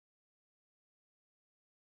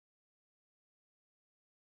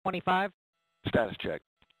25. Status check.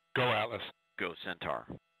 Go Atlas. Go Centaur.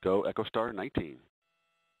 Go EchoStar 19.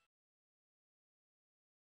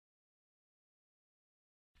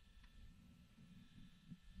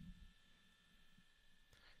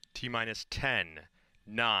 T-minus 10,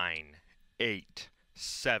 9, 8,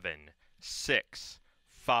 7, 6,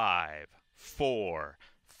 5, 4,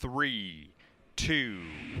 3, 2,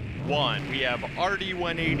 1. We have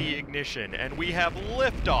RD-180 ignition, and we have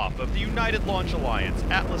liftoff of the United Launch Alliance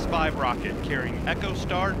Atlas V rocket carrying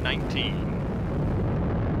EchoStar 19.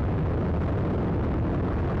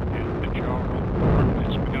 And the jaw roll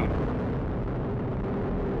has begun.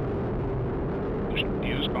 Booster D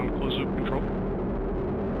has gone closed-loop control.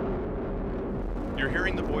 You're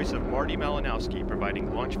hearing the voice of Marty Malinowski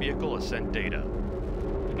providing launch vehicle ascent data.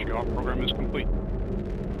 The jaw program is complete.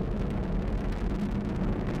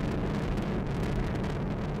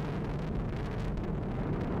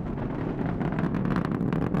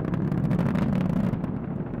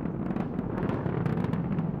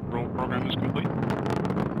 Roll program is complete.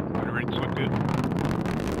 Body rates look good.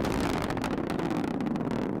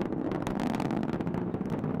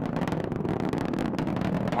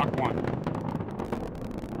 Lock 1.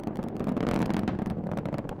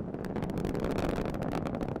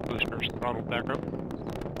 Boosters throttled back up.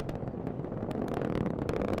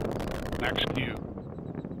 Max Q.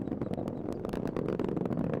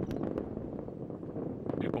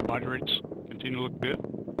 Vehicle body rates continue to look good.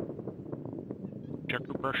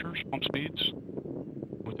 Injector pressures, pump speeds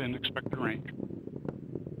within expected range.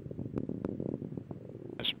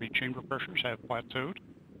 SRB chamber pressures have plateaued.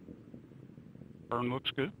 Burn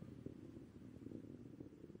looks good.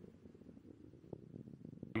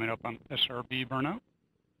 Coming up on SRB burnout.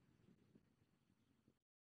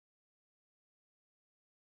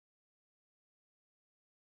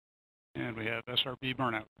 And we have SRB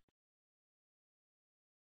burnout.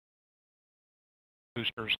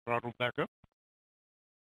 Boosters throttled back up.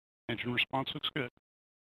 Engine response looks good.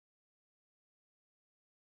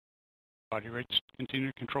 Body rates continue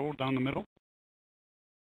to control down the middle.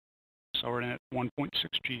 So we're at 1.6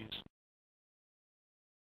 Gs.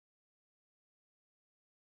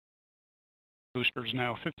 Booster is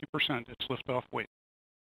now 50% its liftoff weight.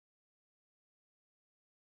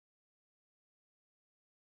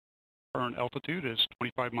 Current altitude is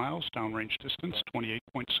 25 miles, downrange distance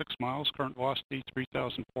 28.6 miles, current velocity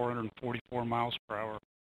 3,444 miles per hour.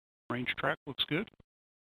 Range track looks good.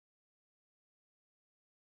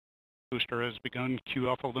 Booster has begun Q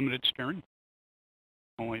alpha limited steering.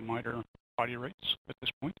 Only minor body rates at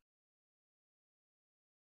this point.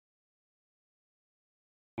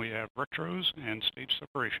 We have retros and stage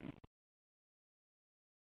separation.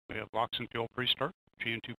 We have LOX and fuel pre-start.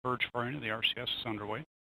 GN2 purge firing of the RCS is underway.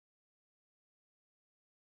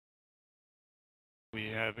 We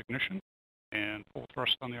have ignition and full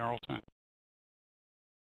thrust on the RL-10.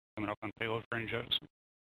 Coming up on payload fairing jettison.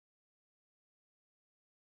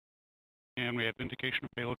 And we have indication of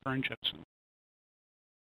payload fairing jettison.